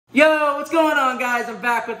Yo, what's going on, guys? I'm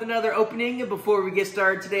back with another opening, and before we get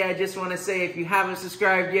started today, I just want to say if you haven't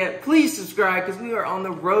subscribed yet, please subscribe because we are on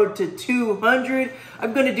the road to 200.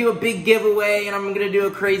 I'm going to do a big giveaway, and I'm going to do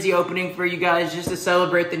a crazy opening for you guys just to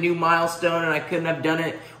celebrate the new milestone, and I couldn't have done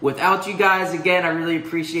it without you guys. Again, I really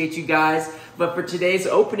appreciate you guys. But for today's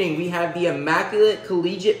opening, we have the Immaculate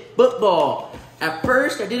Collegiate Football. At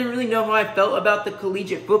first, I didn't really know how I felt about the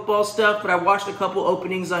collegiate football stuff, but I watched a couple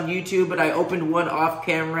openings on YouTube, and I opened one off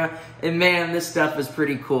camera, and man, this stuff is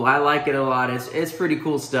pretty cool. I like it a lot. It's pretty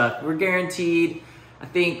cool stuff. We're guaranteed, I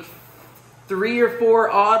think, 3 or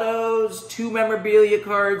 4 autos, 2 memorabilia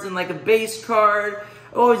cards, and like a base card.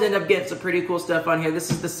 I always end up getting some pretty cool stuff on here. This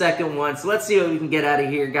is the second one, so let's see what we can get out of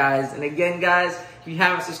here, guys. And again, guys, if you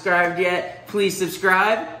haven't subscribed yet, please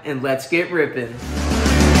subscribe, and let's get ripping.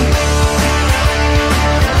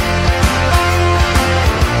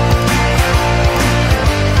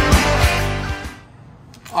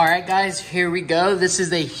 Alright guys, here we go. This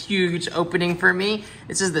is a huge opening for me.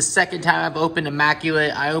 This is the second time I've opened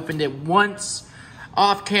Immaculate. I opened it once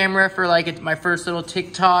off camera for like my first little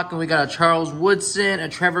TikTok, and we got a Charles Woodson, a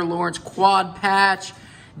Trevor Lawrence quad patch,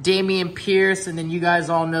 Damian Pierce, and then you guys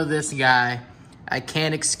all know this guy. I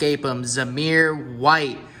can't escape him, Zamir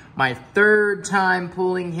White. My third time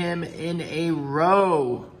pulling him in a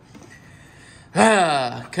row.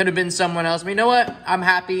 Could have been someone else, but you know what? I'm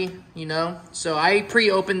happy, you know. So I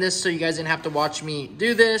pre-opened this so you guys didn't have to watch me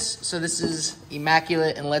do this. So this is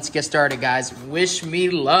Immaculate, and let's get started, guys. Wish me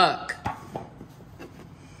luck.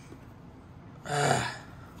 Come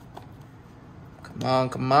on,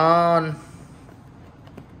 come on.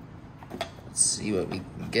 Let's see what we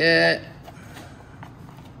can get.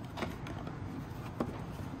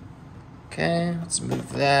 Okay, let's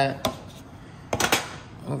move that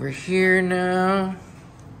over here now.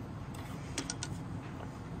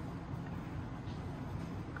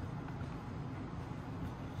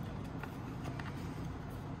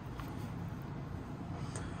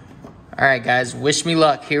 All right, guys, wish me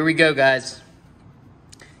luck. Here we go, guys.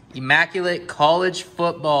 Immaculate College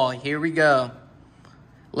Football. Here we go.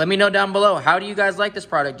 Let me know down below. How do you guys like this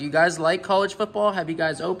product? Do you guys like college football? Have you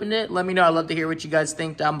guys opened it? Let me know. I'd love to hear what you guys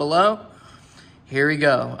think down below. Here we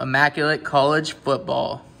go. Immaculate College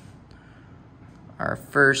Football. Our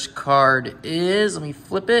first card is, let me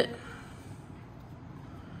flip it.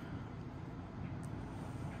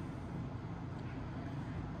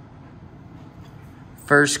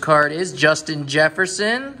 First card is Justin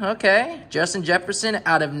Jefferson. Okay, Justin Jefferson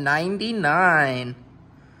out of 99.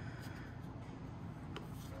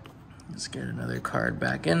 Let's get another card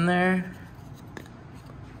back in there.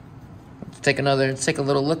 Let's take a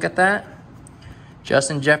little look at that.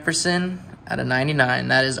 Justin Jefferson out of 99.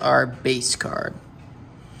 That is our base card.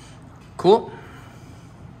 Cool.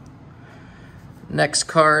 Next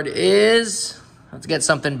card is, let's get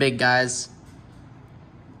something big, guys.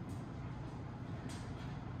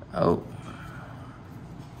 Oh.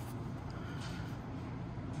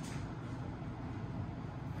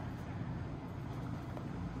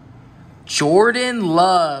 Jordan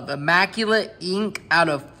Love, Immaculate Ink out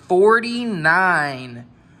of 49.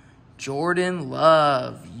 Jordan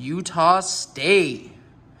Love, Utah State.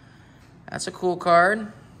 That's a cool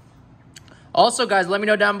card. Also, guys, let me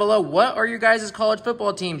know down below, what are your guys' college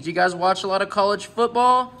football teams? Do you guys watch a lot of college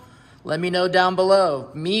football? Let me know down below.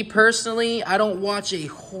 Me, personally, I don't watch a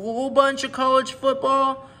whole bunch of college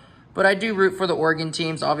football, but I do root for the Oregon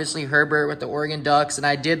teams. Obviously, Herbert with the Oregon Ducks, and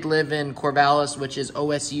I did live in Corvallis, which is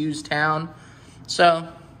OSU's town. So,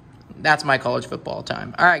 that's my college football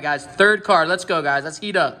time. All right, guys, third card. Let's go, guys. Let's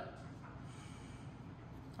heat up.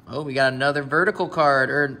 Oh, we got another vertical card,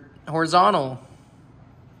 or horizontal.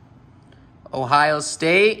 Ohio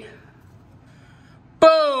State.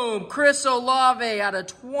 Boom! Chris Olave out of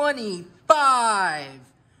 25.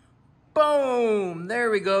 Boom!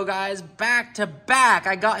 There we go, guys. Back to back.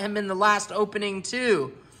 I got him in the last opening,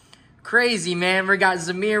 too. Crazy, man. We got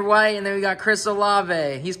Zamir White, and then we got Chris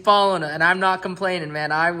Olave. He's following it, and I'm not complaining,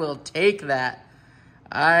 man. I will take that.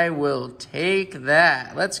 I will take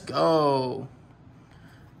that. Let's go.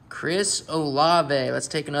 Chris Olave. Let's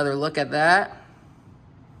take another look at that.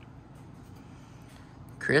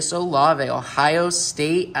 Chris Olave, Ohio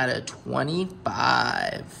State out of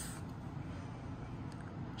 25.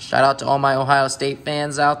 Shout out to all my Ohio State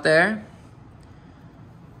fans out there.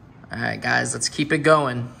 All right, guys, let's keep it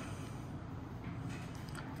going.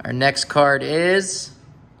 Our next card is...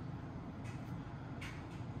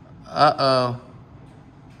 Uh-oh.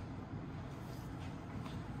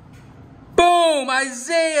 Boom!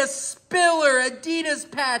 Isaiah Spiller, Adidas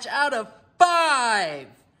patch out of 5.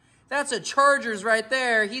 That's a Chargers right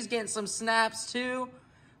there. He's getting some snaps too.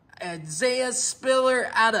 Isaiah Spiller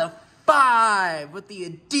out of 5 with the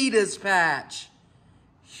Adidas patch.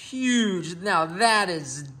 Huge. Now that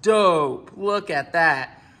is dope. Look at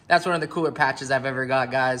that. That's one of the cooler patches I've ever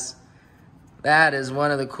got, guys. That is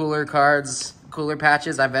one of the cooler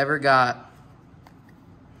patches I've ever got.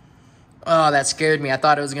 Oh, that scared me. I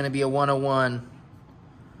thought it was going to be a 101.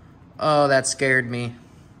 Oh, that scared me.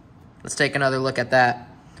 Let's take another look at that.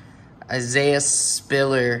 Isaiah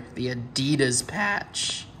Spiller, the Adidas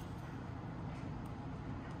patch.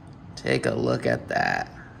 Take a look at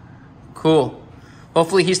that. Cool.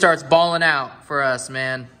 Hopefully he starts balling out for us,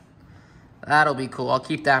 man. That'll be cool. I'll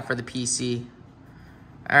keep that for the PC.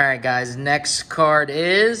 All right, guys. Next card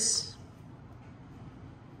is...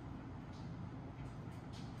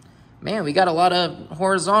 Man, we got a lot of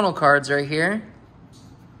horizontal cards right here.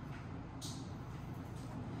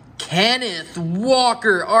 Kenneth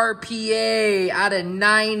Walker, RPA, out of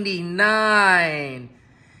 99.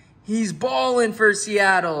 He's balling for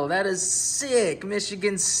Seattle. That is sick.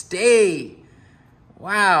 Michigan State.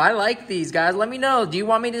 Wow, I like these, guys. Let me know. Do you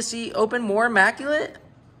want me to open more Immaculate?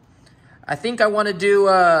 I think I want to do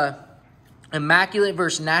Immaculate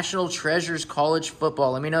versus National Treasures College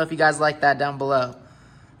Football. Let me know if you guys like that down below.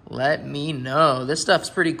 Let me know. This stuff's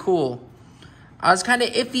pretty cool. I was kind of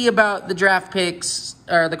iffy about the draft picks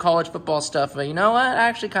or the college football stuff, but you know what? I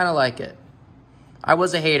actually kind of like it. I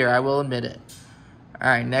was a hater, I will admit it. All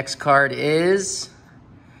right, next card is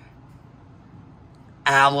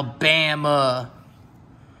Alabama.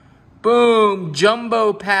 Boom,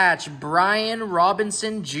 jumbo patch, Brian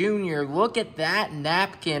Robinson Jr. Look at that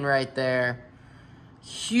napkin right there.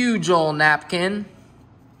 Huge old napkin.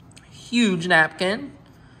 Huge napkin.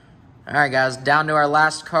 All right, guys, down to our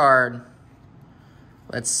last card.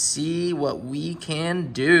 Let's see what we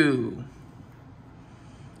can do.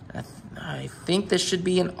 I think this should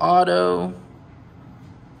be an auto.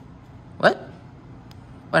 What?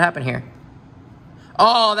 What happened here?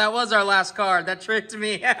 Oh, that was our last card. That tricked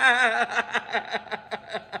me.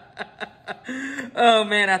 Oh,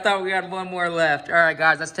 man, I thought we had one more left. All right,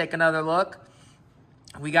 guys, let's take another look.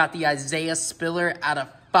 We got the Isaiah Spiller out of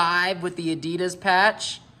 5 with the Adidas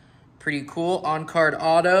patch. Pretty cool. On-card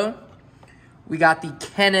auto. We got the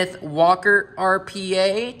Kenneth Walker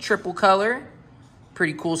RPA, triple color.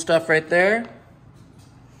 Pretty cool stuff right there.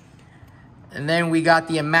 And then we got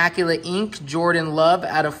the Immaculate Ink, Jordan Love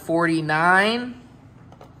out of 49.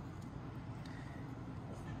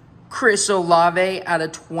 Chris Olave out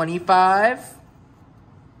of 25.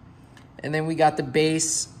 And then we got the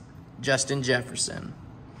base, Justin Jefferson.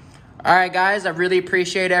 All right, guys, I really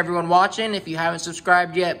appreciate everyone watching. If you haven't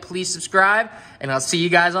subscribed yet, please subscribe, and I'll see you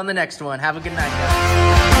guys on the next one. Have a good night,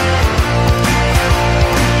 guys.